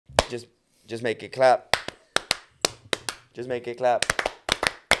just make it clap. Just make it clap. Do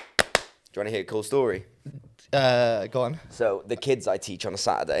you want to hear a cool story? Go on. So the kids I teach on a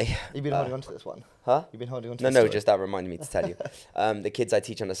Saturday. You've been holding on to this one? Huh? You've been holding on to No, this no, story? just that reminded me to tell you. The kids I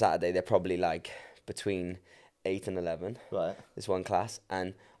teach on a Saturday, they're probably like between 8 and 11. Right. This one class.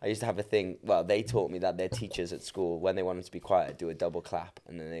 And I used to have a thing, well, they taught me that their teachers at school, when they wanted to be quiet, do a double clap.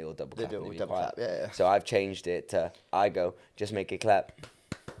 And then they all double clap. They do and all be double quiet. clap, yeah. So I've changed it to, I go, just make it clap.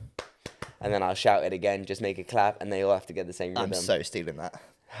 And then I'll shout it again, just make it clap. And they all have to get the same rhythm. I'm so stealing that.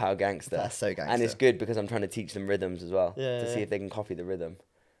 How gangster. That's so gangster. And it's good because I'm trying to teach them rhythms as well. Yeah, to see if they can copy the rhythm.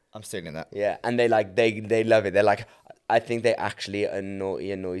 I'm stealing that. Yeah, and they love it. They're like, I think they actually are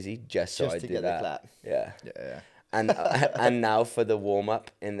naughty and noisy just so I to do get that. the clap. Yeah. Yeah. And now for the warm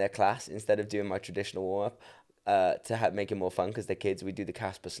up in their class, instead of doing my traditional warm up, make it more fun because they're kids, we do the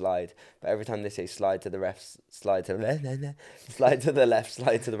Casper slide. But every time they say slide to the left, slide to the left, slide to the left,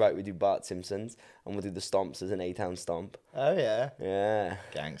 slide to the right, we do Bart Simpson's, and we'll do the stomps as an A-Town stomp. Oh yeah. Yeah.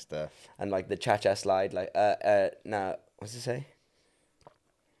 Gangster. And like the cha-cha slide, like now what's it say?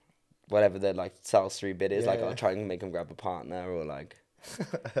 Whatever the like South Street bit is, like I'll try and make them grab a partner or like.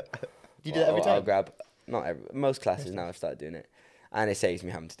 You do that every time? I'll grab most classes now I've started doing it, and it saves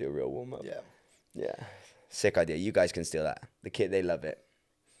me having to do a real warm up. Yeah, sick idea. You guys can steal that. The kid, they love it,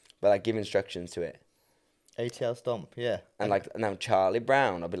 but like give instructions to it. ATL stomp, yeah. And like now Charlie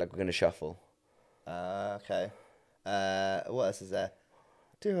Brown, I'll be like, we're gonna shuffle. Okay. What else is there?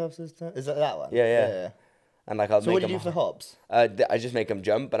 2 hops is that one? Yeah. And like I'll so make what do them you do for the hops? I just make them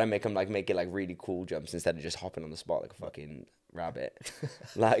jump, but I make it like really cool jumps instead of just hopping on the spot like a fucking rabbit.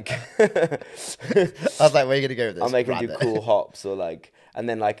 Like I was like, where are you gonna go with this? I'll make him do cool hops or like, and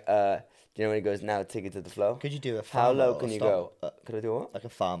then like you know when he goes, now take it to the flow. Could you do a how farmer low or can a you stomp? go? Could I do what? Like a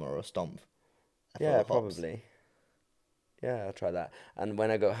farmer or a stomp? Yeah, probably. Yeah, I'll try that. And when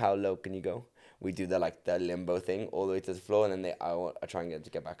I go, how low can you go? We do the limbo thing all the way to the floor, and then I try and get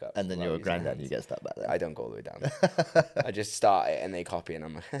to get back up. And then you're a granddad and you get stuck back there. I don't go all the way down. I just start it and they copy, and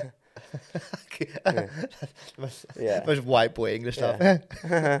I'm like, yeah. Most white boy English stuff.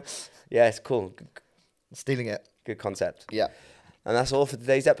 Yeah, it's cool. Stealing it. Good concept. Yeah. And that's all for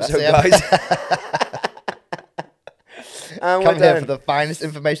today's episode, guys. Come here for the finest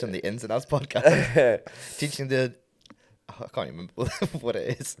information on the Ins and Outs podcast. Teaching the... I can't even remember what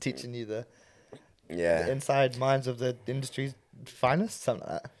it is. Teaching you the inside minds of the industry's finest, something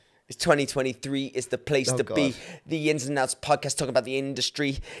like that. It's 2023. It's the place to be. The Ins and Outs podcast talking about the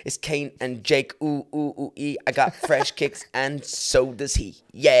industry. It's Kane and Jake. Ooh. I got fresh kicks, and so does he.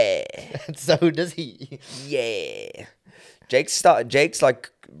 Yeah. And so does he. Yeah. Jake's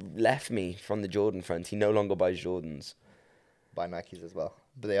like left me from the Jordan front. He no longer buys Jordans. Buy Nikes as well,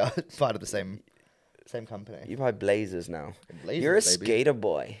 but they are part of the same company. You buy Blazers now. Blazers, You're a baby. skater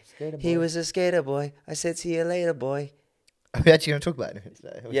boy. He was a skater boy. I said, see you later, boy. Are we actually going to talk about anything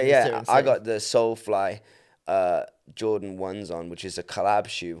today? Yeah. I got the Soulfly Jordan 1s on, which is a collab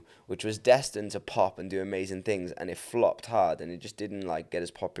shoe, which was destined to pop and do amazing things, and it flopped hard, and it just didn't get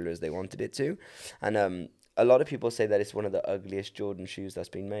as popular as they wanted it to. And a lot of people say that it's one of the ugliest Jordan shoes that's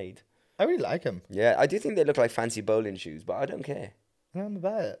been made. I really like them. Yeah, I do think they look like fancy bowling shoes, but I don't care. I'm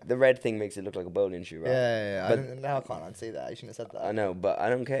about it. The red thing makes it look like a bowling shoe, right? Yeah. But now I can't unsee that. You shouldn't have said that. I know, but I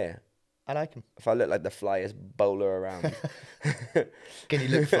don't care. I like them. If I look like the flyest bowler around. Can you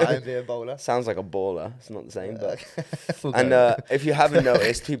look fly and be a bowler? Sounds like a baller. It's not the same, but... And if you haven't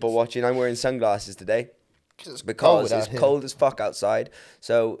noticed, people watching, I'm wearing sunglasses today. Because it's cold as fuck outside.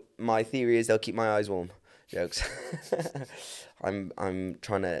 So my theory is they'll keep my eyes warm. Jokes. I'm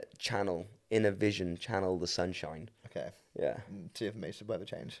trying to channel the sunshine. Okay. Yeah. See if it makes the weather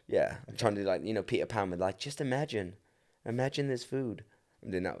change. Yeah. I'm trying to do Peter Pan with just imagine there's food.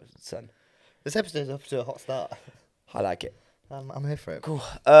 I'm doing that with the sun. This episode's off to a hot start. I like it. I'm here for it. Cool.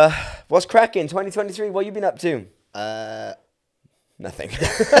 What's cracking? 2023. What you been up to? Nothing.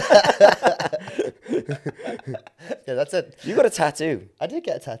 Yeah, that's it. You got a tattoo. I did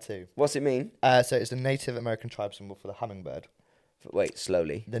get a tattoo. What's it mean? So it's the Native American tribe symbol for the hummingbird. Wait,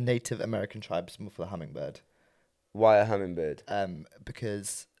 slowly. The Native American tribe symbol for the hummingbird. Why a hummingbird?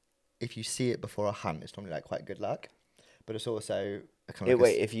 Because if you see it before a hunt, it's normally quite good luck. But it's also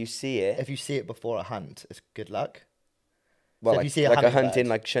if you see it. If you see it before a hunt, it's good luck. Well, so like, if you see a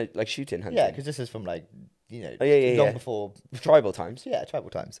hunting, shooting hunting. Yeah, because this is from long before tribal times. Yeah, tribal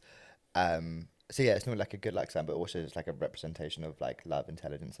times. So yeah, it's not a good luck sign, but also it's a representation of love,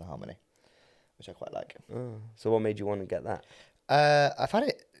 intelligence, and harmony, which I quite like. Oh, so what made you want to get that? I've had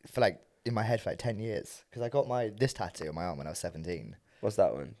it for in my head for 10 years because I got this tattoo on my arm when I was 17. What's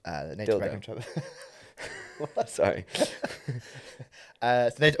that one? The Native American tribe. Sorry.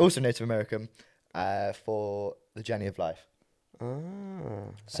 It's also Native American for the journey of life.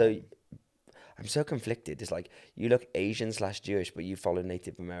 So I'm so conflicted. It's like you look Asian/Jewish, but you follow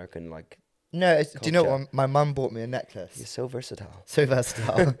Native American like. No, do you know what? My mum bought me a necklace. You're so versatile. So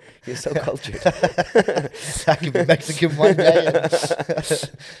versatile. You're so cultured. I could be Mexican one day and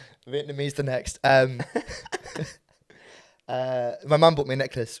Vietnamese the next. My mum bought me a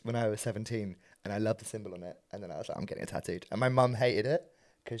necklace when I was 17, and I loved the symbol on it. And then I was like, I'm getting it tattooed. And my mum hated it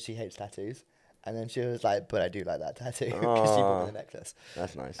because she hates tattoos. And then she was like, but I do like that tattoo because she bought me the necklace.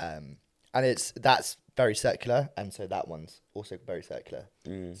 That's nice. And that's very circular, and so that one's also very circular.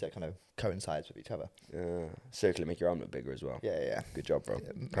 So it kind of coincides with each other. Circular, make your arm look bigger as well. Yeah. Good job, bro.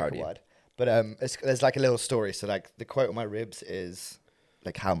 Yeah, Proud of you. wide. But there's like a little story. So like the quote on my ribs is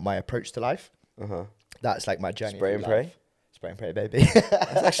like how my approach to life. That's like my journey. Spray and pray. Spray and pray, baby.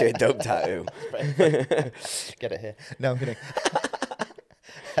 That's actually a dope tattoo. Get it here. No, I'm kidding.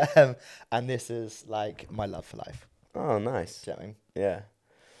 And this is like my love for life. Oh, nice. Do you know what I mean? Yeah.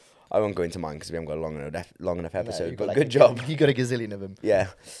 I won't go into mine because we haven't got a long enough episode, but like good job. You got a gazillion of them. Yeah,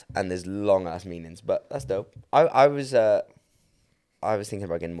 and there's long ass meanings, but that's dope. I was thinking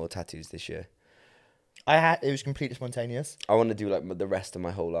about getting more tattoos this year. It was completely spontaneous. I want to do like the rest of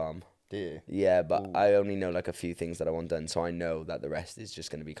my whole arm. Do you? Yeah, but I only know like a few things that I want done, so I know that the rest is just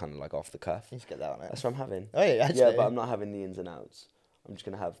going to be kind of like off the cuff. You just get that on it. That's what I'm having. Oh yeah, actually. Yeah, but I'm not having the ins and outs. I'm just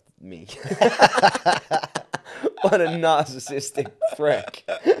going to have me. What a narcissistic prick.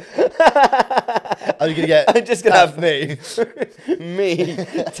 Are you gonna get? I'm just gonna have me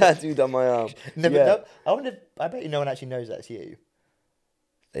tattooed on my arm. No, yeah. But no, I bet you no one actually knows that's you.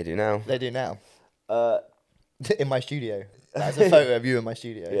 They do now. They do now. In my studio. That's a photo of you in my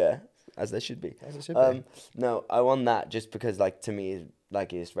studio. Yeah, as there should be. As it should be. No, I want that just because, like, to me,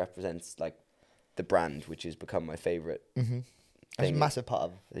 like, it represents like the brand, which has become my favorite. It's a massive part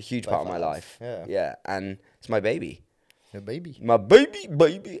of a huge part of my life. Yeah, and it's my baby. Your baby. My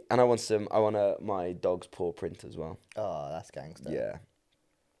baby. And I want my dog's paw print as well. Oh, that's gangster. Yeah.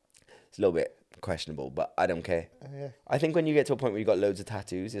 It's a little bit questionable, but I don't care. Yeah. I think when you get to a point where you got loads of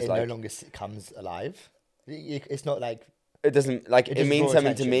tattoos, it's it like no longer comes alive. It's not like it doesn't like it means something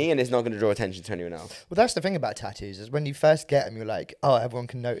attention to me, and it's not going to draw attention to anyone else. Well, that's the thing about tattoos is when you first get them, you're like, oh, everyone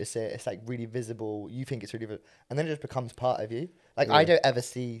can notice it. It's like really visible. You think it's really visible, and then it just becomes part of you. Like I don't ever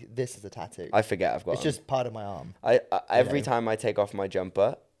see this as a tattoo. I forget I've got. It's just part of my arm. Every time I take off my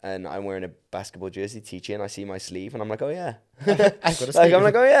jumper and I'm wearing a basketball jersey teaching, I see my sleeve and I'm like, oh yeah. I've got a sleeve. Like I'm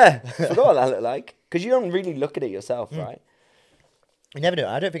like, oh yeah. Forgot what that looked like because you don't really look at it yourself, right? You never know.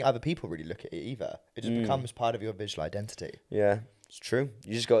 I don't think other people really look at it either. It just becomes part of your visual identity. Yeah, it's true.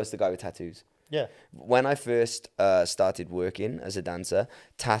 You just go as the guy with tattoos. Yeah. When I first started working as a dancer,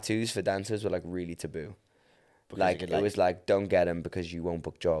 tattoos for dancers were like really taboo. Like it was like, don't get them because you won't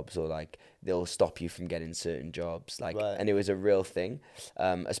book jobs, or like they'll stop you from getting certain jobs. Like, and it was a real thing,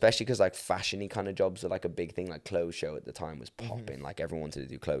 especially because like fashion-y kind of jobs are like a big thing. Like clothes show at the time was popping. Like everyone wanted to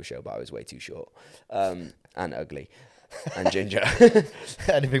do clothes show, but I was way too short and ugly and ginger.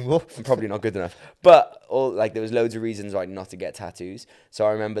 Anything more? I'm probably not good enough. But there was loads of reasons like not to get tattoos. So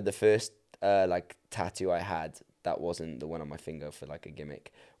I remember the first like tattoo I had that wasn't the one on my finger for like a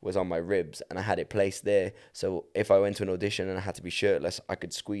gimmick was on my ribs, and I had it placed there. So if I went to an audition and I had to be shirtless, I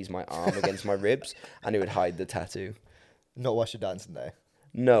could squeeze my arm against my ribs and it would hide the tattoo. Not whilst you're dancing though.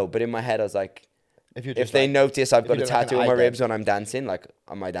 No, but in my head I was like, if they like, notice I've got a tattoo on my ribs when I'm dancing, like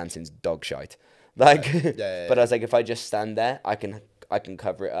my dancing's dog shite. Like, but I was like, if I just stand there, I can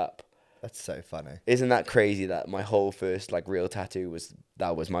cover it up. That's so funny. Isn't that crazy that my whole first like real tattoo was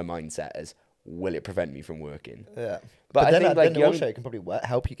my mindset as, will it prevent me from working? Yeah. But I then, think like also it can probably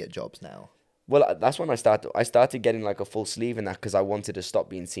help you get jobs now. Well, that's when I started getting like a full sleeve in that because I wanted to stop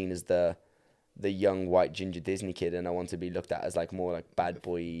being seen as the young white ginger Disney kid, and I wanted to be looked at as like more like bad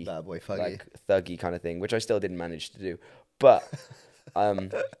boy thuggy. like thuggy kind of thing, which I still didn't manage to do. But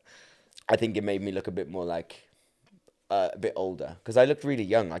I think it made me look a bit more like a bit older because I looked really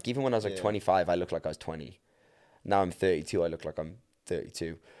young. Like even when I was like 25, I looked like I was 20. Now I'm 32. I look like I'm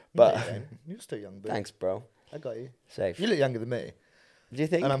 32. But you're still young, bro. Thanks, bro. I got you. Safe. You look younger than me. Do you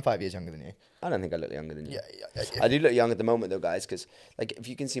think? And I'm 5 years younger than you. I don't think I look younger than you. Yeah. I do look young at the moment though, guys, because like if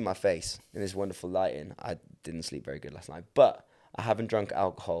you can see my face in this wonderful lighting, I didn't sleep very good last night. But I haven't drunk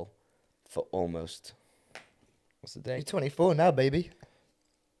alcohol for almost, what's the date? You're 24 now, baby.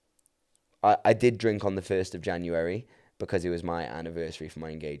 I did drink on the 1st of January because it was my anniversary for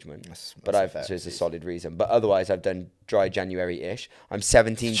my engagement. So it's a solid reason. But otherwise, I've done dry January-ish. I'm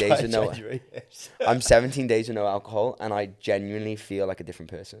 17 days with no. I'm 17 days with no alcohol, and I genuinely feel like a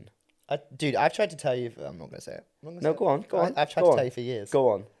different person. Dude, I've tried to tell you. I'm not gonna say it. No, go on. I've tried to tell you for years. Go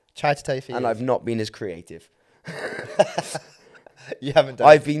on. Tried to tell you for years. And I've not been as creative. You haven't done.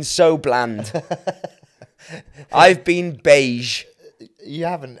 I've been so bland. I've been beige. You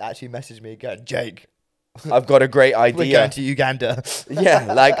haven't actually messaged me again, Jake. I've got a great idea. We're going to Uganda.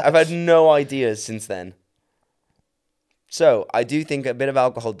 Yeah, like I've had no ideas since then. So I do think a bit of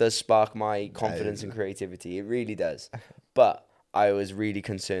alcohol does spark my confidence and creativity. It really does. But I was really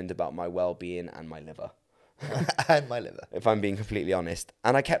concerned about my well-being and my liver. And my liver. If I'm being completely honest.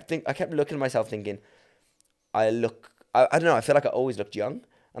 And I kept looking at myself thinking, I don't know, I feel like I always looked young.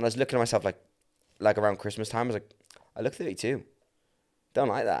 And I was looking at myself like around Christmas time, I was like, I look 32. Don't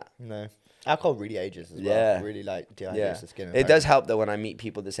like that. No. Alcohol really ages as well. Yeah. Really like dehydrates the skin. It does help though when I meet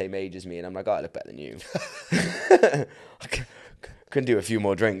people the same age as me and I'm like, oh, I look better than you. I couldn't do a few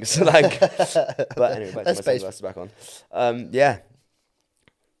more drinks. Like, but anyway, back to my sunglasses back on. Yeah.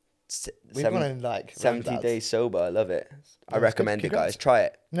 We've gone in like 70 days sober. I love it. I recommend it, guys. Try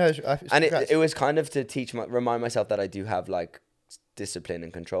it. No, and it was kind of to remind myself that I do have like discipline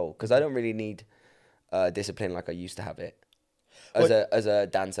and control because I don't really need discipline like I used to have it. As a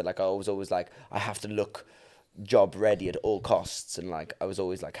dancer, like I was always like I have to look job ready at all costs, and like I was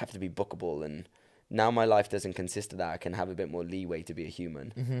always like have to be bookable. And now my life doesn't consist of that. I can have a bit more leeway to be a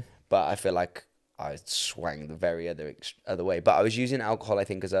human, but I feel like I swang the very other way. But I was using alcohol, I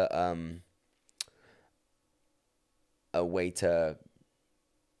think, as a way to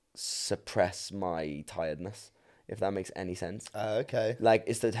suppress my tiredness, if that makes any sense. Okay. Like,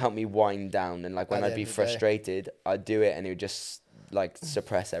 it's to help me wind down, and like when I'd be frustrated, I'd do it, and it would just like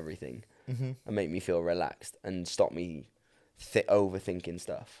suppress everything and make me feel relaxed and stop me overthinking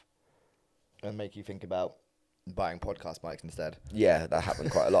stuff. And make you think about buying podcast mics instead. Yeah, that happened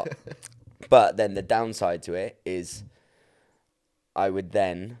quite a lot. But then the downside to it is I would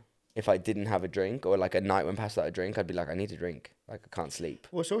then, if I didn't have a drink or like a night went past without a drink, I'd be like, I need a drink. Like, I can't sleep.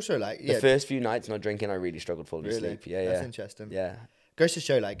 Well, it's also like... The first few nights not drinking, I really struggled falling asleep. Yeah, That's interesting. Yeah. Goes to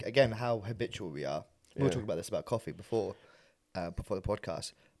show, like, again, how habitual we are. We were talking about this about coffee before the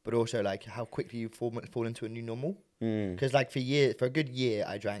podcast. But also, like, how quickly you fall into a new normal. Because, like, for a good year,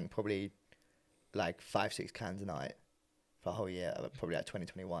 I drank probably, like, 5-6 cans a night. For a whole year, probably like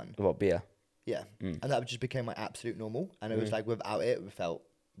 2021. What, beer? Yeah. And that just became my absolute normal. And it was like, without it, it felt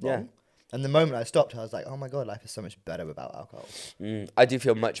wrong. And the moment I stopped, I was like, oh my God, life is so much better without alcohol. I do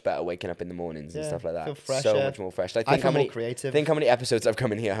feel much better waking up in the mornings and stuff like that. Feel fresher. So much more fresh. Like, I feel more creative. Think how many episodes I've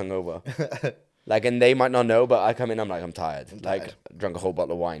come in here hungover. Like, and they might not know, but I come in, I'm like, I'm tired. Like, drunk a whole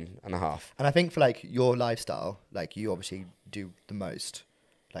bottle of wine and a half. And I think for like your lifestyle, like you obviously do the most.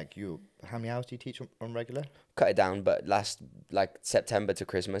 Like how many hours do you teach on regular? Cut it down, but like September to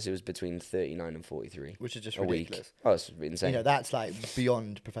Christmas, it was between 39 and 43. Which is just a ridiculous. Week. Oh, it's insane. You know, that's like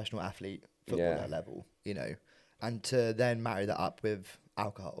beyond professional athlete footballer level, you know. And to then marry that up with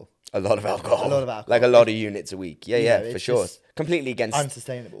alcohol. A lot of alcohol. Like a lot of units a week. For sure. Completely against...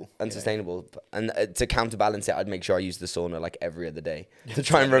 Unsustainable. And to counterbalance it, I'd make sure I use the sauna like every other day to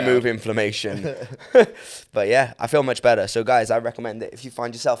try and remove inflammation. But yeah, I feel much better. So guys, I recommend it. If you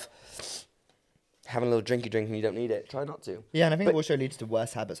find yourself having a little drinky drink and you don't need it, try not to. Yeah, and I think it also leads to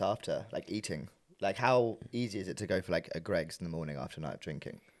worse habits after, like eating. Like how easy is it to go for like a Greg's in the morning after a night of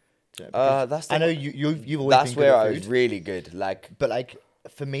drinking? I know you've always that's been where good I at was really good. Like, but like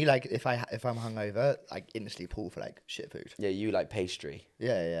for me, like if I'm hungover, I instantly pull for like shit food. Yeah, you like pastry.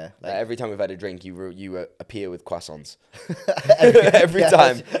 Yeah. Like every time we've had a drink, you appear with croissants. every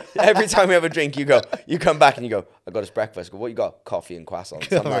time, every time we have a drink, you come back and you go, I got us breakfast. I go, what you got? Coffee and croissants.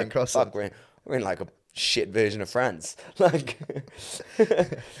 I'm like, fuck, we're in like a shit version of France. Like,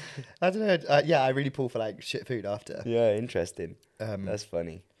 I don't know. I really pull for like shit food after. Yeah, interesting. That's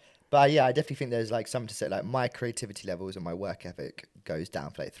funny. But yeah, I definitely think there's like something to say. Like my creativity levels and my work ethic goes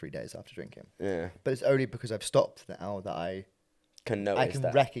down for like 3 days after drinking. Yeah. But it's only because I've stopped now that I can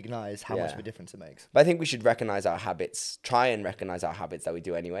recognize how much of a difference it makes. But I think we should recognize our habits. Try and recognize our habits that we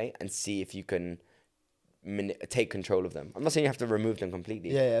do anyway, and see if you can take control of them. I'm not saying you have to remove them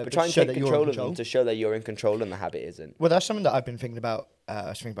completely. But try and take control of them to show that you're in control and the habit isn't. Well, that's something that I've been thinking about. I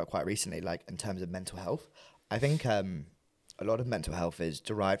was thinking about quite recently, like in terms of mental health. I think a lot of mental health is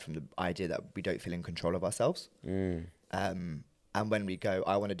derived from the idea that we don't feel in control of ourselves. And when we go,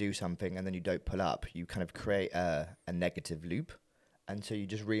 I want to do something, and then you don't pull up, you kind of create a negative loop. And so you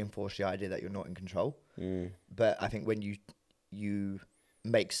just reinforce the idea that you're not in control. But I think when you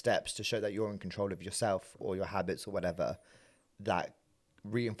make steps to show that you're in control of yourself or your habits or whatever, that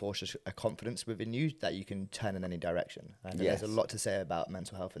reinforces a confidence within you that you can turn in any direction. And there's a lot to say about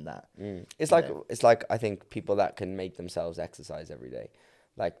mental health in that. It's like I think people that can make themselves exercise every day,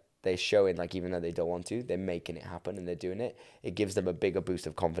 like they're showing, like, even though they don't want to, they're making it happen and they're doing it. It gives them a bigger boost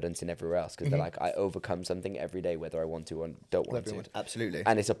of confidence in everywhere else because they're like, I overcome something every day, whether I want to or don't want to. Absolutely.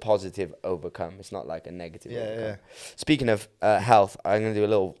 And it's a positive overcome. It's not like a negative overcome. Yeah. Speaking of health, I'm going to do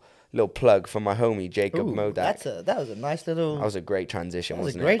a little plug for my homie, Jacob Modak. That was a nice little... That was a great transition,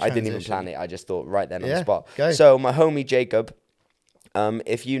 wasn't it? I didn't even plan it. I just thought right then on the Yeah, spot. go. So my homie, Jacob...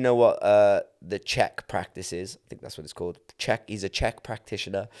 if you know what the Czech practice is, I think that's what it's called. He's a Czech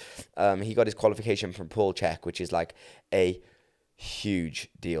practitioner. He got his qualification from Paul Czech, which is like a huge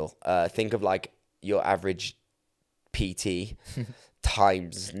deal. Think of like your average PT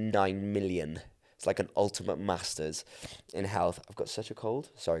times 9 million. It's like an ultimate masters in health. I've got such a cold.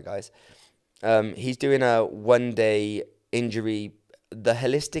 Sorry, guys. He's doing a 1-day injury, the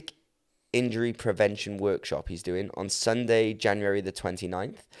holistic injury prevention workshop he's doing on Sunday, January the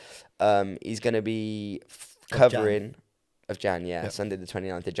 29th. He's going to be covering... Of Jan, yeah. Yep. Sunday the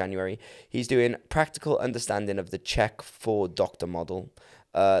 29th of January. He's doing practical understanding of the Czech 4 doctor model,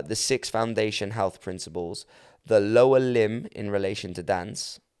 the 6 foundation health principles, the lower limb in relation to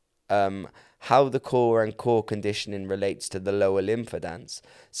dance, how the core and core conditioning relates to the lower limb for dance,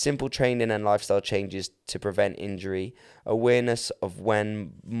 simple training and lifestyle changes to prevent injury, awareness of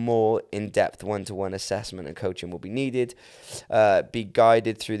when more in-depth one-to-one assessment and coaching will be needed, be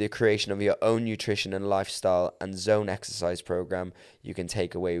guided through the creation of your own nutrition and lifestyle and zone exercise program you can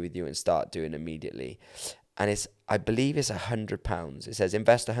take away with you and start doing immediately. And I believe it's £100. It says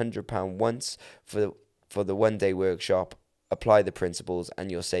invest £100 once for the 1-day workshop. Apply the principles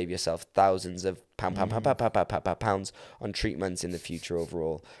and you'll save yourself thousands of pounds on treatments in the future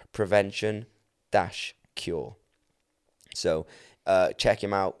overall. Prevention-cure. So check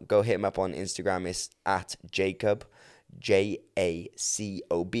him out. Go hit him up on Instagram. It's at Jacob, Jacob,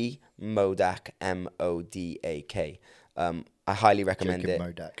 Modak, Modak. I highly recommend Jacob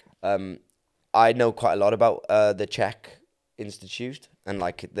it. Modak. I know quite a lot about the Czech Institute and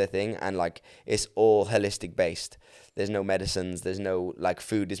like the thing, and like it's all holistic based. There's no medicines, there's no like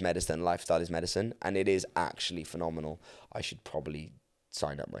food is medicine, lifestyle is medicine, and it is actually phenomenal. I should probably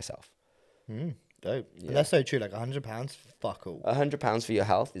sign up myself. Dope. Yeah. And that's so true. Like £100, fuck all. £100 for your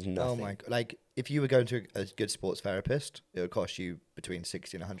health is nothing. Oh my god! Like if you were going to a good sports therapist, it would cost you between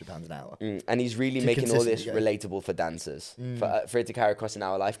 £60 and £100 an hour. And he's really making all this relatable for dancers, for it to carry across in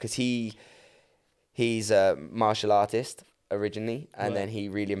our life, because he's a martial artist originally, and then he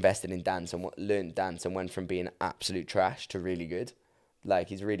really invested in dance and learned dance and went from being absolute trash to really good. Like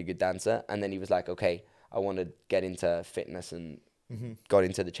he's a really good dancer, and then he was like, okay, I want to get into fitness and got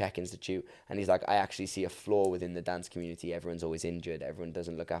into the Czech Institute, and he's like, I actually see a flaw within the dance community. Everyone's always injured. Everyone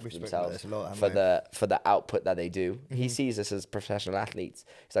doesn't look after themselves for the output that they do. He sees us as professional athletes.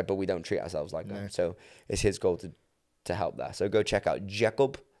 He's like, but we don't treat ourselves like that. So it's his goal to help that. So go check out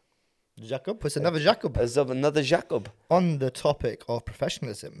Jacob. It's another Jacob. Another Jacob. On the topic of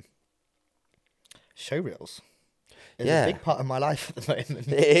professionalism, showreels is a big part of my life at the moment.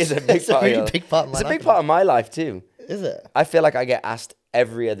 It is a big part. Big part of my life. It's a big part of my life too. Is it? I feel like I get asked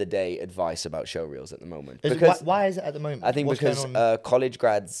every other day advice about showreels at the moment. Why is it at the moment? I think because college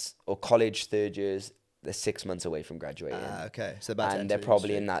grads or college third years, they're 6 months away from graduating. Okay. So they're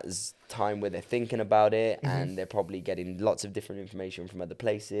probably in that time where they're thinking about it, and they're probably getting lots of different information from other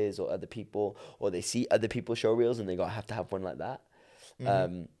places or other people, or they see other people show reels and they have to have one like that.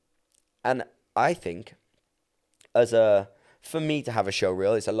 And I think for me to have a show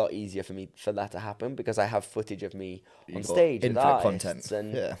reel, it's a lot easier for me for that to happen because I have footage of me on stage with artists content.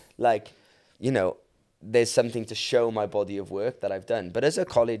 And like, you know, there's something to show my body of work that I've done. But as a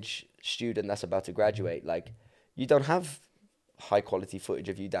college student that's about to graduate, like, you don't have high quality footage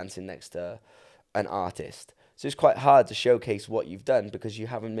of you dancing next to an artist. So it's quite hard to showcase what you've done because you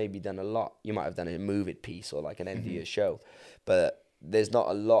haven't maybe done a lot. You might have done a move it piece or like an end of year show, but there's not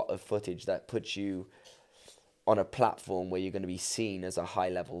a lot of footage that puts you on a platform where you're going to be seen as a high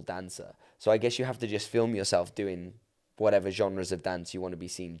level dancer. So I guess you have to just film yourself doing whatever genres of dance you want to be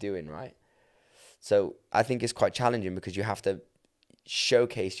seen doing, right? So I think it's quite challenging because you have to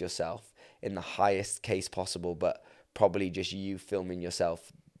showcase yourself in the highest case possible, but probably just you filming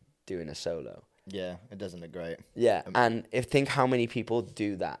yourself doing a solo. Yeah, it doesn't look great. Yeah, and think how many people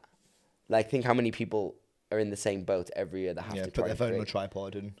do that. Like, think how many people are in the same boat every year that have to put their phone on a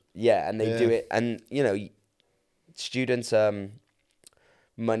tripod and... Yeah, and they do it. And, you know, students,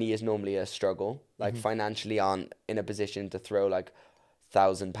 money is normally a struggle. Like, financially aren't in a position to throw, like,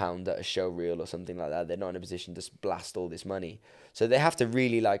 £1,000 at a show reel or something like that. They're not in a position to blast all this money. So they have to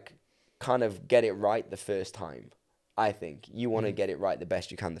really, like, kind of get it right the first time. I think you want to get it right the best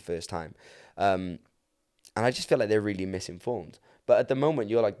you can the first time. And I just feel like they're really misinformed But at the moment,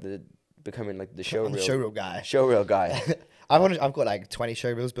 you're like becoming like the I'm the showreel guy. Showreel guy. I've got like 20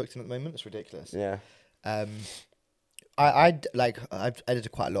 showreels booked in at the moment. It's ridiculous. Yeah. I've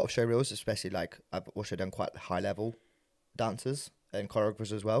edited quite a lot of showreels, especially like I've also done quite high level dancers and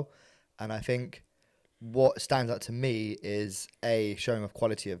choreographers as well. And I think what stands out to me is showing off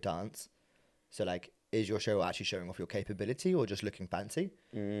quality of dance. So like, is your show actually showing off your capability or just looking fancy?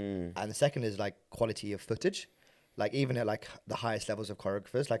 And the second is like quality of footage. Like even at like the highest levels of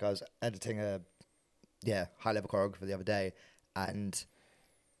choreographers, like I was editing a high level choreographer the other day, and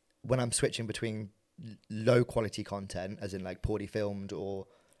when I'm switching between low quality content, as in like poorly filmed or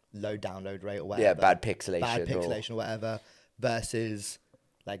low download rate or whatever, bad pixelation or whatever, versus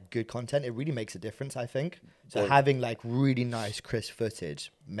like good content, it really makes a difference, I think. So having like really nice crisp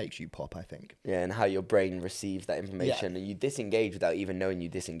footage makes you pop, I think. Yeah, and how your brain receives that information, and you disengage without even knowing you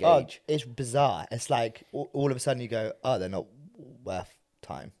disengage. Oh, it's bizarre. It's like all of a sudden you go, oh, they're not worth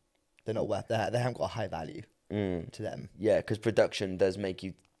time. They're not worth that. They haven't got a high value to them. Yeah, because production does make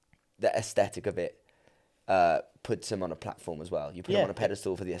you, the aesthetic of it puts them on a platform as well. You put them on a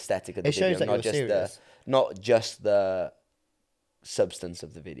pedestal for the aesthetic of the video, shows that not you're serious. Not just the substance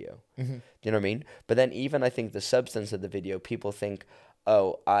of the video. Do you know what I mean? But then even I think the substance of the video, people think,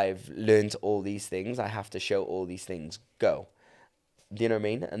 oh, I've learned all these things, I have to show all these things, go. Do you know what I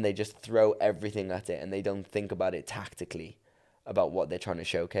mean? And they just throw everything at it and they don't think about it tactically about what they're trying to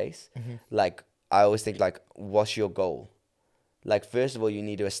showcase. Like, I always think like, what's your goal? Like, first of all, you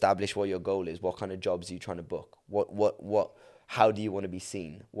need to establish what your goal is. What kind of jobs are you trying to book? How do you want to be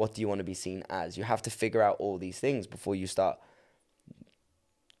seen? What do you want to be seen as? You have to figure out all these things before you start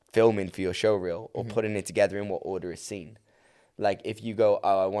filming for your showreel or putting it together in what order it's seen. Like, if you go,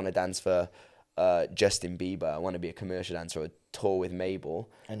 oh, I want to dance for Justin Bieber, I want to be a commercial dancer or a tour with Mabel.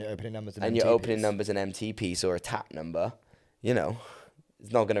 And you're opening numbers an MT piece or a tap number, you know,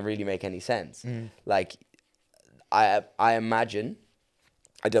 it's not going to really make any sense. Like, I imagine,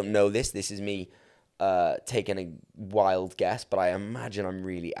 I don't know this is me taking a wild guess, but I imagine I'm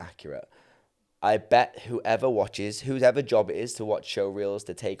really accurate. I bet whoever job it is to watch showreels,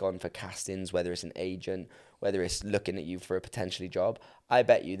 to take on for castings, whether it's an agent, whether it's looking at you for a potentially job, I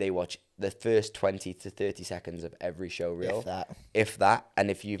bet you they watch the first 20 to 30 seconds of every showreel. If that.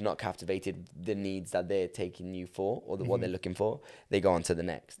 And if you've not captivated the needs that they're taking you for or what they're looking for, they go on to the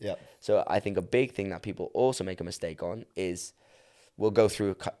next. So I think a big thing that people also make a mistake on is, we'll go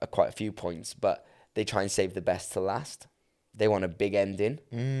through quite a few points, but they try and save the best to last. They want a big ending.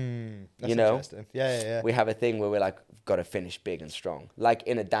 That's you know? Interesting. Yeah. We have a thing where we're like, got to finish big and strong. Like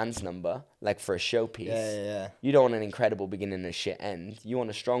in a dance number, like for a showpiece. Yeah. You don't want an incredible beginning and a shit end. You want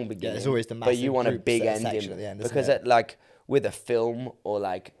a strong beginning. There's always the massive, but you want a big ending at the end, because like with a film or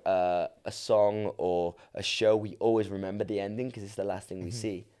like a song or a show, we always remember the ending because it's the last thing we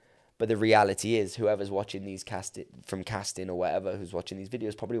see. But the reality is, whoever's watching these casting or whatever, who's watching these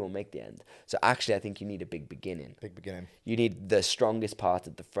videos, probably won't make the end. So actually, I think you need a big beginning. You need the strongest part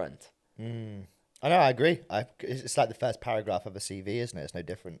at the front. I know, I agree. It's like the first paragraph of a CV, isn't it? It's no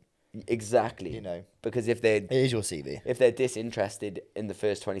different. Exactly. You know, because it is your CV. If they're disinterested in the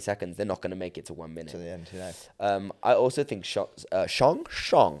first 20 seconds, they're not going to make it to 1 minute. To the end, you know. I also think I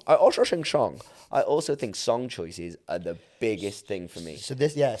also think song choices are the biggest thing for me. So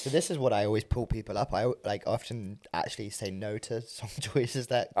this is what I always pull people up. I like often actually say no to song choices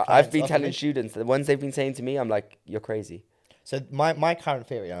that I've been telling students, the ones they've been saying to me, I'm like, you're crazy. So my current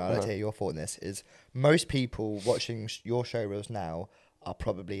theory, and I'd like to hear your thought on this, is most people watching your showreels now are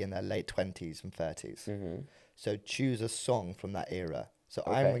probably in their late 20s and 30s. So choose a song from that era. So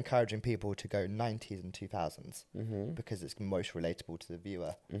I'm encouraging people to go 90s and 2000s because it's most relatable to the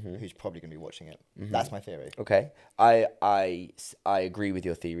viewer who's probably going to be watching it. That's my theory. Okay. I agree with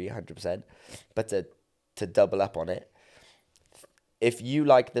your theory 100%. But to double up on it, if you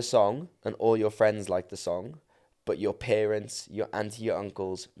like the song and all your friends like the song, but your parents, your auntie, your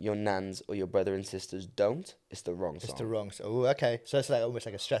uncles, your nans, or your brother and sisters don't, it's the wrong song. It's the wrong song. Oh, okay. So it's like almost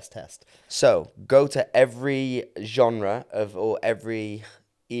like a stress test. So go to every genre or every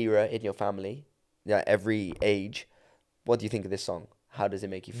era in your family, every age. What do you think of this song? How does it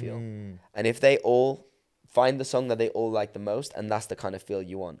make you feel? And if they all find the song that they all like the most, and that's the kind of feel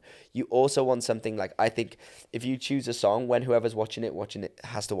you want. You also want something like, I think if you choose a song, when whoever's watching it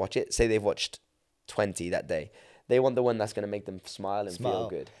has to watch it, say they've watched 20 that day, they want the one that's going to make them smile and feel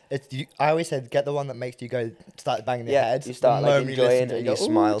good. I always said, get the one that makes you go, start banging your head. You start like enjoying and you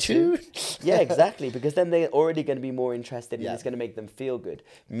smile too. Yeah, exactly. Because then they're already going to be more interested and it's going to make them feel good.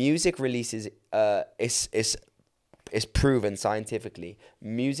 Music releases, is proven scientifically,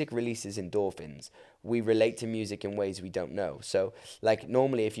 music releases endorphins, we relate to music in ways we don't know. So, like,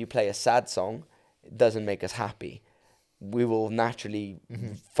 normally if you play a sad song, it doesn't make us happy. We will naturally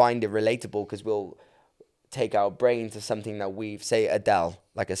find it relatable because we'll take our brain to something that we've, say Adele,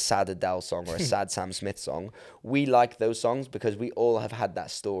 like a sad Adele song or a sad Sam Smith song. We like those songs because we all have had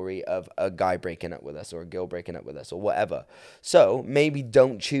that story of a guy breaking up with us or a girl breaking up with us or whatever. So maybe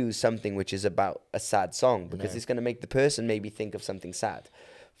don't choose something which is about a sad song because it's going to make the person maybe think of something sad.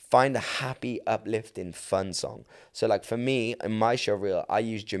 Find a happy, uplifting, fun song. So like for me, in my showreel, I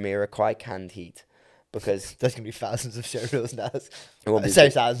use Jamiroquai Canned Heat. Because there's gonna be thousands of showreels now. It won't be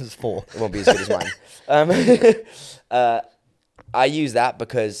thousands 4. It won't be as good as mine. I use that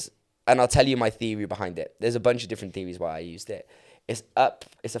because, and I'll tell you my theory behind it. There's a bunch of different theories why I used it. It's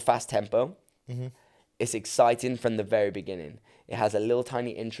a fast tempo. It's exciting from the very beginning. It has a little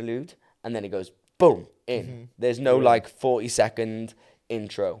tiny interlude, and then it goes boom in. There's no like 40-second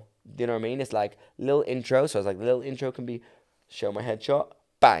intro. Do you know what I mean? It's like little intro. So I was like, the little intro can be show my headshot,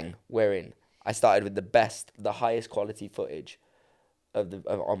 bang, we're in. I started with the highest quality footage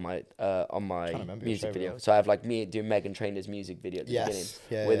on my music video. So I have like me doing Meghan Trainor's music video at the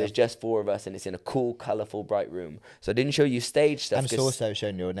beginning, where there's just 4 of us and it's in a cool, colourful, bright room. So I didn't show you stage stuff. And it's also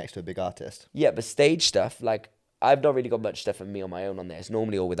showing you're next to a big artist. Yeah, but stage stuff, like I've not really got much stuff of me on my own on there. It's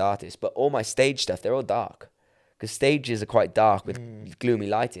normally all with artists, but all my stage stuff, they're all dark. Because stages are quite dark with gloomy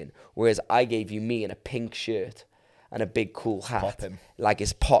lighting. Whereas I gave you me in a pink shirt and a big cool hat, like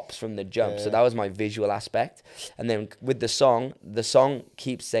it's pops from the jump. So that was my visual aspect. And then with the song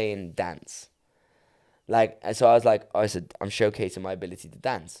keeps saying dance. Like, and so I said, I'm showcasing my ability to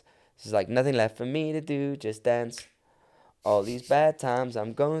dance. It's like nothing left for me to do, just dance. All these bad times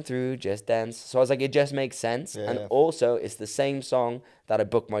I'm going through, just dance. So I was like, it just makes sense. And also it's the same song that I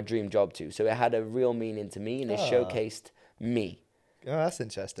booked my dream job to. So it had a real meaning to me and it showcased me. Oh, that's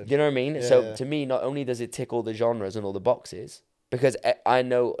interesting. You know what I mean? So to me, not only does it tick all the genres and all the boxes, because I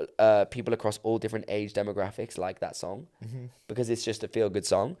know people across all different age demographics like that song, because it's just a feel-good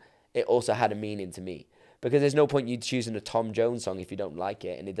song, it also had a meaning to me. Because there's no point you choosing a Tom Jones song if you don't like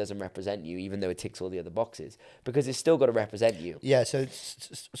it and it doesn't represent you, even though it ticks all the other boxes. Because it's still got to represent you. Yeah, so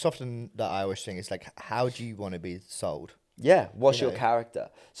it's often that I always think is like, how do you want to be sold? Yeah, what's your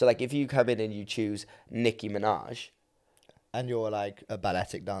character? So like if you come in and you choose Nicki Minaj, and you're like a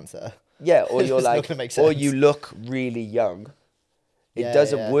balletic dancer. Yeah, or you're like, or you look really young. It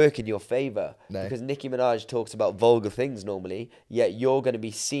doesn't work in your favor because Nicki Minaj talks about vulgar things normally, yet you're going to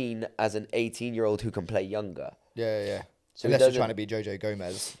be seen as an 18-year-old who can play younger. Yeah. So unless you're trying to be Jojo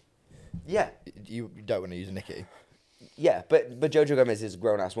Gomez. Yeah. You don't want to use Nicki. Yeah, but Jojo Gomez is a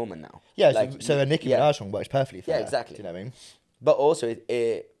grown-ass woman now. Yeah, like, so a Nicki Minaj song works perfectly for her. Exactly. Do you know what I mean? But also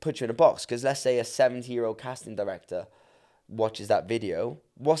it puts you in a box because let's say a 70-year-old casting director watches that video,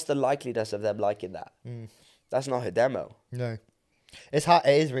 what's the likeliness of them liking that? That's not her demo. No. It's hard.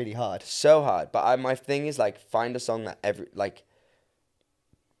 It is really hard. So hard. But my thing is like find a song that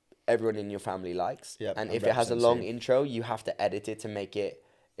everyone in your family likes. Yep, and if it has a long intro, you have to edit it to make it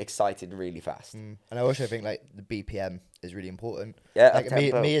exciting really fast. And I also think like the BPM is really important. Yeah, like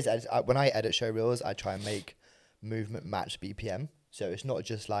me as when I edit showreels, I try and make movement match BPM. So it's not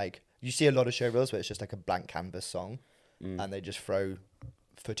just like you see a lot of showreels where it's just like a blank canvas song. And they just throw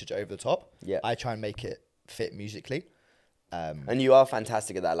footage over the top. Yeah, I try and make it fit musically. And you are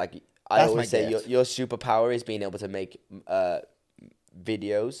fantastic at that. Like I always say, your superpower is being able to make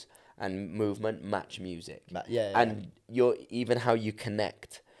videos and movement match music. And even how you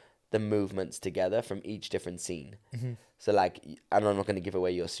connect the movements together from each different scene. So like, and I'm not going to give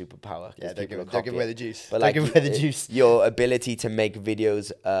away your superpower. Yeah, don't give away the juice. But like, your ability to make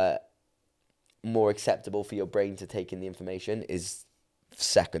videos more acceptable for your brain to take in the information is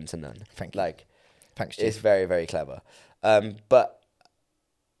second to none. Thank you. Like, thanks, it's very, very clever. But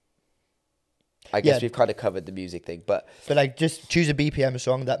I guess we've kind of covered the music thing. But like, just choose a BPM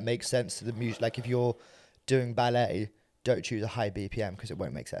song that makes sense to the music. Like, if you're doing ballet, don't choose a high BPM because it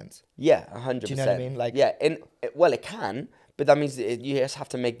won't make sense. Yeah, 100%. Do you know what I mean? Like, yeah, well, it can, but that means you just have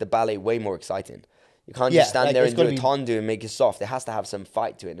to make the ballet way more exciting. You can't just stand there and do a tendu and make it soft. It has to have some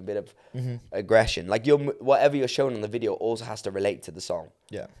fight to it and a bit of aggression. Like whatever you're showing on the video also has to relate to the song.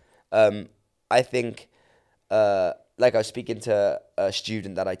 Yeah. I think, like I was speaking to a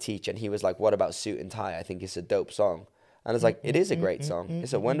student that I teach and he was like, what about Suit and Tie? I think it's a dope song. And I was like, it is a great song.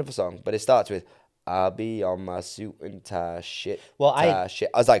 It's a wonderful song. But it starts with, I'll be on my suit and tie shit. Shit.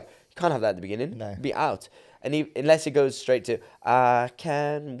 I was like, you can't have that at the beginning. No. Be out. And unless it goes straight to, I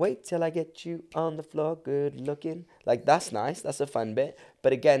can't wait till I get you on the floor, good looking. Like, that's nice. That's a fun bit.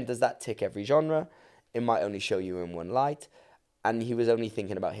 But again, does that tick every genre? It might only show you in one light. And he was only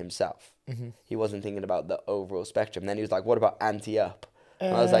thinking about himself. He wasn't thinking about the overall spectrum. Then he was like, what about Anti-Up?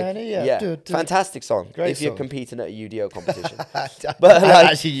 And I was like, fantastic song. Great if you're song. competing at a UDO competition. But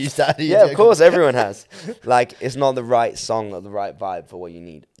I actually used that. Yeah, of course, everyone has. Like, it's not the right song or the right vibe for what you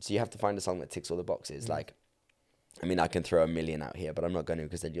need. So you have to find a song that ticks all the boxes. Like, I mean, I can throw a million out here, but I'm not going to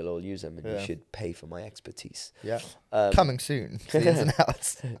because then you'll all use them and you should pay for my expertise. Yeah. Coming soon. To the ins and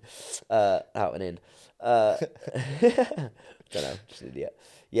outs. Out and in. Don't know, just an idiot.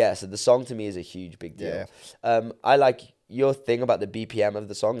 Yeah, so the song to me is a huge, big deal. Yeah. I like your thing about the BPM of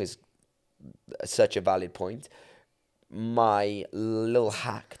the song is such a valid point. My little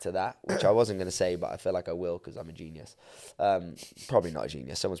hack to that, which I wasn't going to say, but I feel like I will because I'm a genius. Probably not a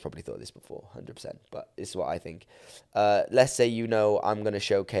genius. Someone's probably thought this before, 100%. But this is what I think. Let's say, I'm going to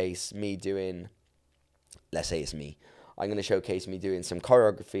showcase me doing, let's say it's me. I'm going to showcase me doing some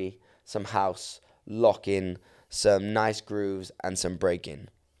choreography, some house, lock-in, some nice grooves, and some break-in.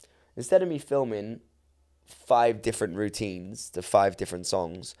 Instead of me filming 5 different routines to 5 different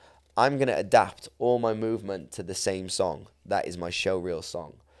songs, I'm going to adapt all my movement to the same song. That is my showreel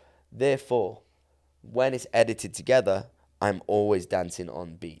song. Therefore, when it's edited together, I'm always dancing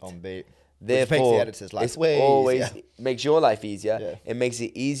on beat. Therefore, which makes the editor's life makes your life easier. Yeah. It makes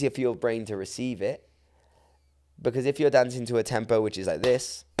it easier for your brain to receive it. Because if you're dancing to a tempo which is like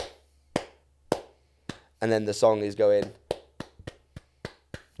this, and then the song is going...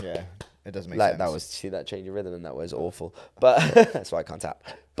 Yeah, it doesn't make sense. See that change of rhythm, and that was awful. But that's why I can't tap.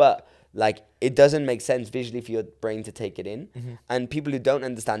 But like, it doesn't make sense visually for your brain to take it in. And people who don't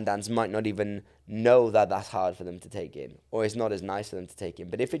understand dance might not even know that that's hard for them to take in, or it's not as nice for them to take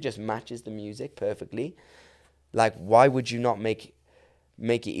in. But if it just matches the music perfectly, like, why would you not make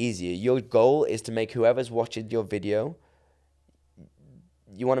it easier? Your goal is to make whoever's watching your video,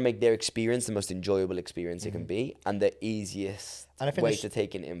 you want to make their experience the most enjoyable experience it can be, and the easiest way to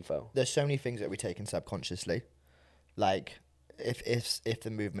take in info. There's so many things that we take in subconsciously, like if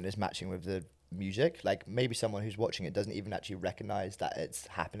the movement is matching with the music, like maybe someone who's watching it doesn't even actually recognize that it's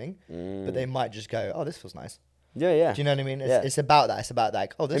happening, but they might just go, "Oh, this feels nice." Yeah. Do you know what I mean? It's about that. It's about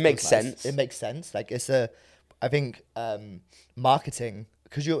like, oh, this makes feels nice. sense. It makes sense. Like I think marketing,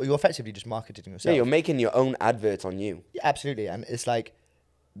 because you're effectively just marketing yourself. Yeah, you're making your own advert on you. Yeah, absolutely, and it's like,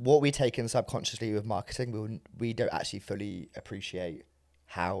 what we take in subconsciously with marketing, we don't actually fully appreciate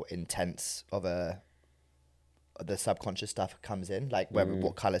how intense of the subconscious stuff comes in, like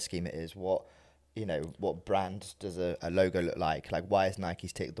what color scheme it is, what brand does a logo look like why is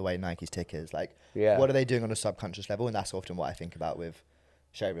Nike's tick the way Nike's tick is, like what are they doing on a subconscious level? And that's often what I think about with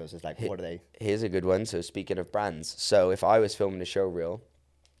showreels, is like, what are they? Here's a good one. So speaking of brands, so if I was filming a showreel,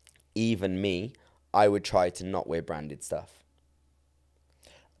 even me, I would try to not wear branded stuff.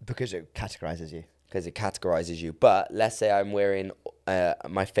 Because it categorizes you. But let's say I'm wearing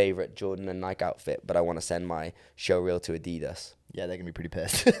my favorite Jordan and Nike outfit, but I want to send my showreel to Adidas. Yeah, they're gonna be pretty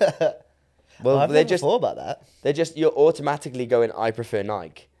pissed. Well, I've never thought about that. You're automatically going, I prefer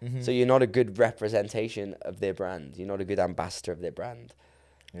Nike. So you're not a good representation of their brand. You're not a good ambassador of their brand.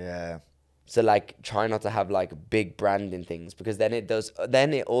 Yeah. So like, try not to have like big branding things, because then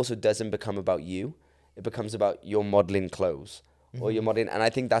it also doesn't become about you. It becomes about your modeling clothes. Or you're modeling, and I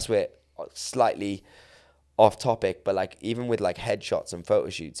think that's where, slightly off topic, but like, even with like headshots and photo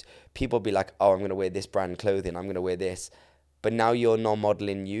shoots, people be like, oh, I'm gonna wear this brand clothing, I'm gonna wear this, but now you're not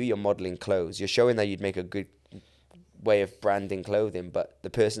modeling you're modeling clothes. You're showing that you'd make a good way of branding clothing, but the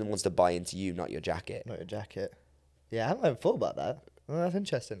person wants to buy into you, not your jacket. Yeah, I haven't ever thought about that. Oh, that's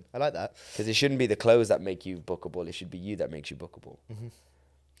interesting. I like that. Because it shouldn't be the clothes that make you bookable, it should be you that makes you bookable.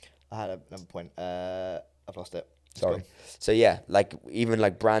 I had another point. I've lost it. Sorry. So yeah, like, even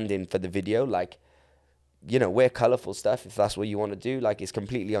like branding for the video, like, wear colorful stuff if that's what you want to do. Like, it's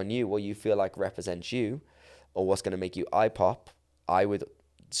completely on you. What you feel like represents you, or what's going to make you eye pop. I would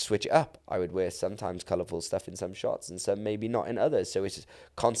switch it up. I would wear sometimes colorful stuff in some shots and some maybe not in others. So it's just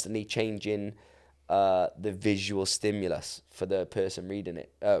constantly changing the visual stimulus for the person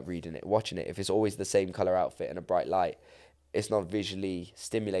watching it. If it's always the same color outfit and a bright light, it's not visually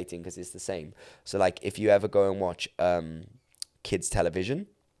stimulating because it's the same. So like, if you ever go and watch kids television,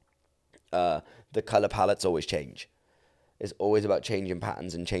 the color palettes always change. It's always about changing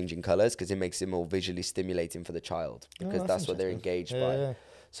patterns and changing colors, because it makes it more visually stimulating for the child, because that's what they're engaged by. Yeah.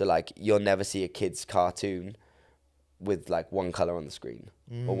 So like, you'll never see a kid's cartoon with like one color on the screen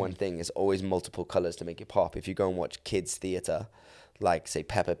or one thing. It's always multiple colors to make it pop. If you go and watch kids theater, like say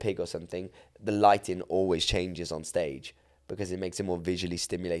Peppa Pig or something, the lighting always changes on stage, because it makes it more visually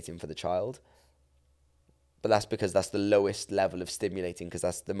stimulating for the child. But that's because that's the lowest level of stimulating, because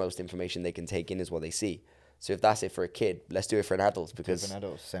that's the most information they can take in is what they see. So if that's it for a kid, let's do it for an adult, because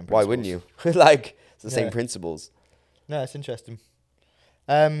same why wouldn't you? Like, it's the same principles. No, it's interesting.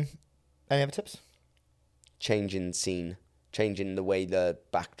 Any other tips? Changing scene, changing the way the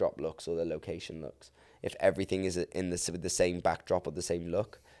backdrop looks or the location looks. If everything is with the same backdrop or the same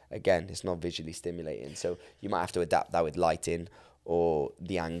look, again, it's not visually stimulating. So you might have to adapt that with lighting or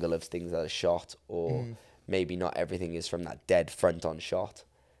the angle of things that are shot, or maybe not everything is from that dead front on shot.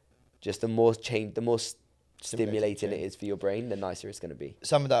 Just the more stimulating it is for your brain, the nicer it's going to be.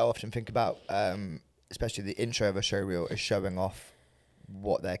 Something that I often think about, especially the intro of a showreel, is showing off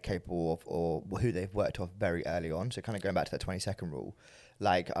what they're capable of or who they've worked off very early on. So kind of going back to that 20-second rule.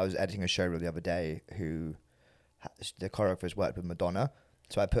 Like, I was editing a showreel the other day who the choreographers worked with Madonna.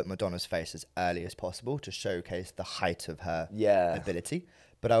 So I put Madonna's face as early as possible to showcase the height of her ability.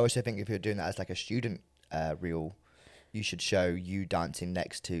 But I also think if you're doing that as like a student reel, you should show you dancing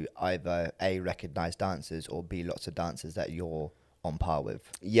next to either A, recognised dancers, or B, lots of dancers that you're on par with.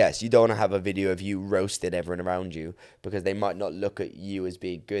 Yes, you don't want to have a video of you roasting everyone around you, because they might not look at you as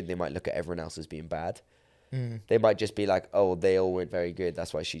being good. They might look at everyone else as being bad. They might just be like, oh, they all weren't very good,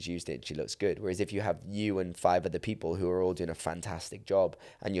 that's why she's used it and she looks good. Whereas if you have you and 5 other people who are all doing a fantastic job,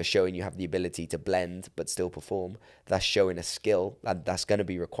 and you're showing you have the ability to blend but still perform, that's showing a skill that's going to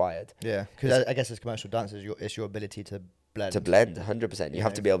be required. Yeah, because I guess as commercial dancers, it's your ability to blend. To blend, 100%. You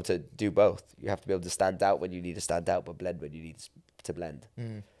have to be able to do both. You have to be able to stand out when you need to stand out, but blend when you need to blend.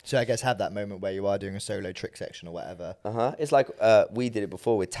 So I guess have that moment where you are doing a solo trick section or whatever. It's like we did it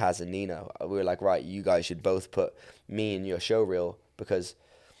before with Taz and Nino. We were like, right, you guys should both put me in your showreel, because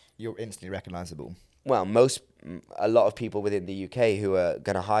you're instantly recognizable. Well, a lot of people within the UK who are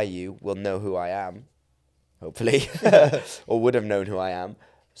going to hire you will know who I am, hopefully, or would have known who I am.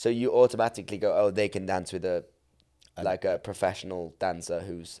 So you automatically go, oh, they can dance with a professional dancer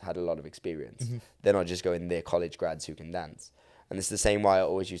who's had a lot of experience. They're not just going, they're college grads who can dance. And it's the same why I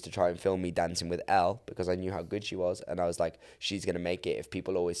always used to try and film me dancing with Elle, because I knew how good she was. And I was like, she's going to make it. If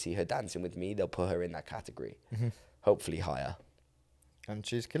people always see her dancing with me, they'll put her in that category. Hopefully higher. And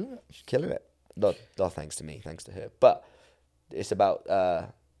she's killing it. She's killing it. Not thanks to me, thanks to her. But it's about,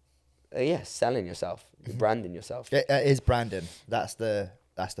 selling yourself, branding yourself. It is branding. That's the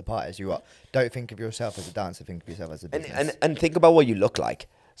part, is you are. Don't think of yourself as a dancer, think of yourself as a business. And think about what you look like.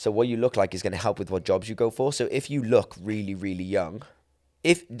 So what you look like is going to help with what jobs you go for. So if you look really, really young,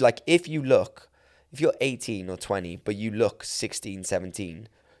 if you're 18 or 20, but you look 16, 17,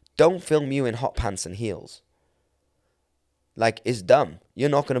 don't film you in hot pants and heels. Like, it's dumb. You're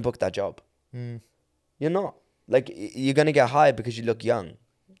not going to book that job. You're not. Like, you're going to get hired because you look young.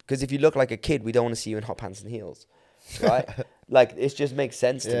 Because if you look like a kid, we don't want to see you in hot pants and heels. Right? Like, it just makes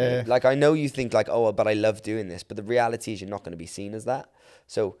sense to me. Like, I know you think like, oh, but I love doing this. But the reality is you're not going to be seen as that.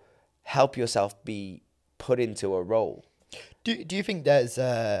 So help yourself be put into a role. Do you think there's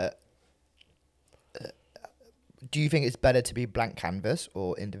do you think it's better to be blank canvas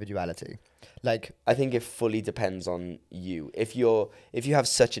or individuality? Like, I think it fully depends on you. If you have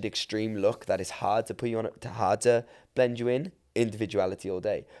such an extreme look that it's hard to put you on, hard to blend you in, individuality all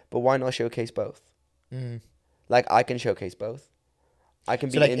day. But why not showcase both? Like, I can showcase both. I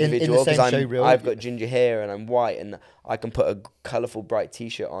can be like individual because I've got ginger hair and I'm white, and I can put a colourful bright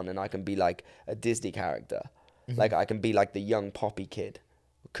t-shirt on and I can be like a Disney character. Like, I can be like the young poppy kid.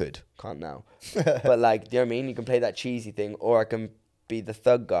 Can't now. But like, do you know what I mean? You can play that cheesy thing, or I can be the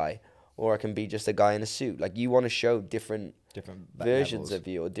thug guy, or I can be just a guy in a suit. Like, you want to show different versions of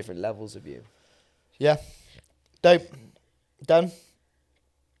you or different levels of you. Yeah. Dope. Done.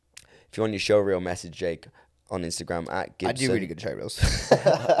 If you want your showreel, message Jake on Instagram at Gibson. I do really good showreels.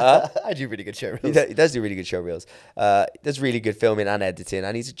 I do really good showreels. He does do really good showreels. Does really good filming and editing,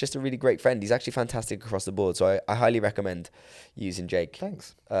 and he's just a really great friend. He's actually fantastic across the board, so I highly recommend using Jake.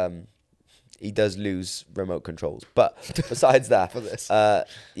 Thanks. He does lose remote controls, but besides that, for this. I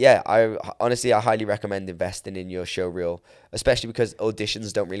highly recommend investing in your showreel, especially because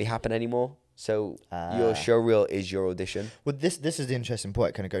auditions don't really happen anymore. So your showreel is your audition. Well, this is the interesting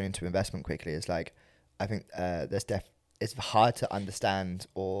point, kind of going into investment quickly, is like, I think it's hard to understand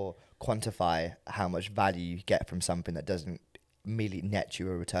or quantify how much value you get from something that doesn't immediately net you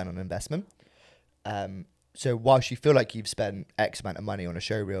a return on investment. So whilst you feel like you've spent X amount of money on a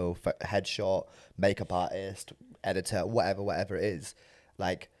showreel, headshot, makeup artist, editor, whatever it is,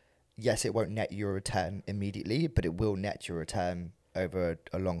 like, yes, it won't net you a return immediately, but it will net you a return over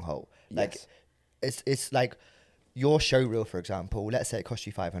a long haul. Like, yes. It's like your showreel, for example, let's say it costs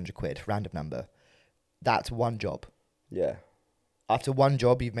you 500 quid, random number. That's one job. Yeah. After one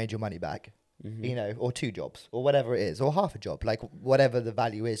job, you've made your money back, or 2 jobs, or whatever it is, or half a job. Like, whatever the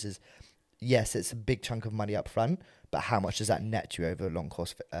value is yes, it's a big chunk of money up front, but how much does that net you over the long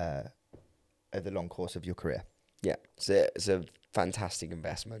course of your career? Yeah, it's a fantastic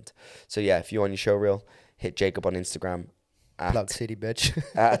investment. So yeah, if you're on your showreel, hit Jacob on Instagram. Plug City, bitch.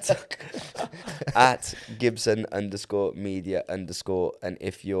 at Gibson_media_. And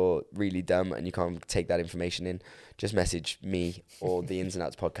if you're really dumb and you can't take that information in, just message me or the Ins and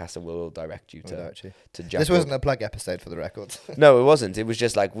Outs podcast and we'll direct you to Jacob. This wasn't a plug episode for the record. No, it wasn't. It was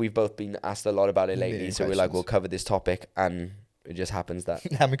just like we've both been asked a lot about it lately. So we're like, we'll cover this topic, and it just happens that.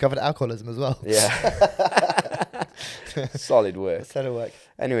 And we covered alcoholism as well. Yeah. Solid work. Solid work.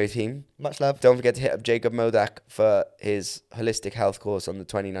 Anyway, team. Much love. Don't forget to hit up Jacob Modak for his holistic health course on the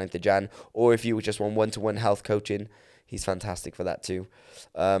 29th of Jan. Or if you just want one-to-one health coaching, he's fantastic for that too.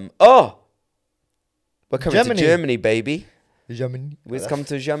 We're coming to Germany, baby. Germany. We've come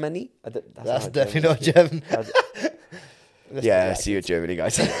to Germany. That's definitely not German. Yeah, see you at Germany,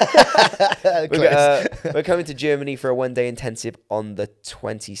 guys. We're coming to Germany for a one-day intensive on the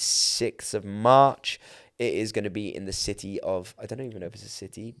 26th of March. It is going to be in the city of, I don't even know if it's a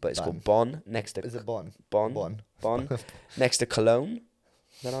city, but it's called Bonn. Next to Is it Bonn? Bonn. Next to Cologne.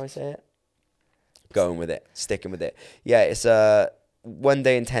 Is that how I say it? Going with it. Sticking with it. Yeah, it's a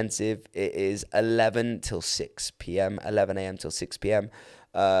one-day intensive. It is 11 till 6 p.m., 11 a.m. till 6 p.m.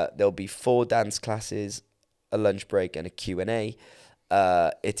 There'll be 4 dance classes, a lunch break, and a Q&A.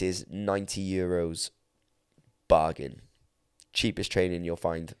 It is €90. Bargain. Cheapest training you'll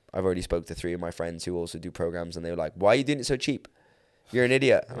find. I've already spoke to 3 of my friends who also do programs, and they were like, why are you doing it so cheap? You're an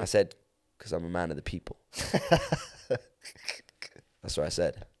idiot. And I said, because I'm a man of the people. That's what I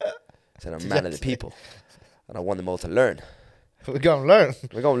said. I said, I'm a man of the people, and I want them all to learn. We're going to learn.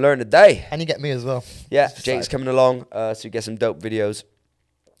 We're going to learn today. And you get me as well. Yeah, Jake's coming along, so you get some dope videos.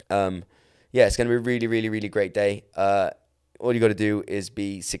 Yeah, it's going to be a really, really, really great day. All you got to do is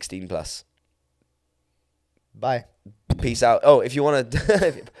be 16 plus. Bye. Peace out. Oh, if you want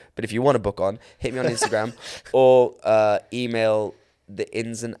to, but if you want to book on, hit me on Instagram or email the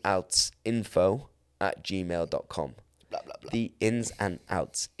ins and outs info@gmail.com. Blah, blah, blah. The ins and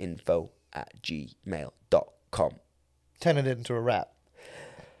outs info@gmail.com. Turn it into a rap.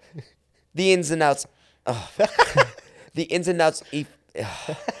 The ins and outs. Oh, the ins and outs.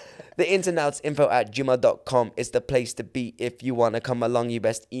 The ins and outs info@gmail.com is the place to be. If you want to come along, you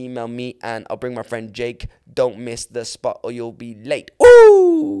best email me and I'll bring my friend Jake. Don't miss the spot or you'll be late.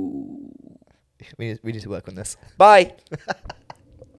 Ooh! We need to work on this. Bye.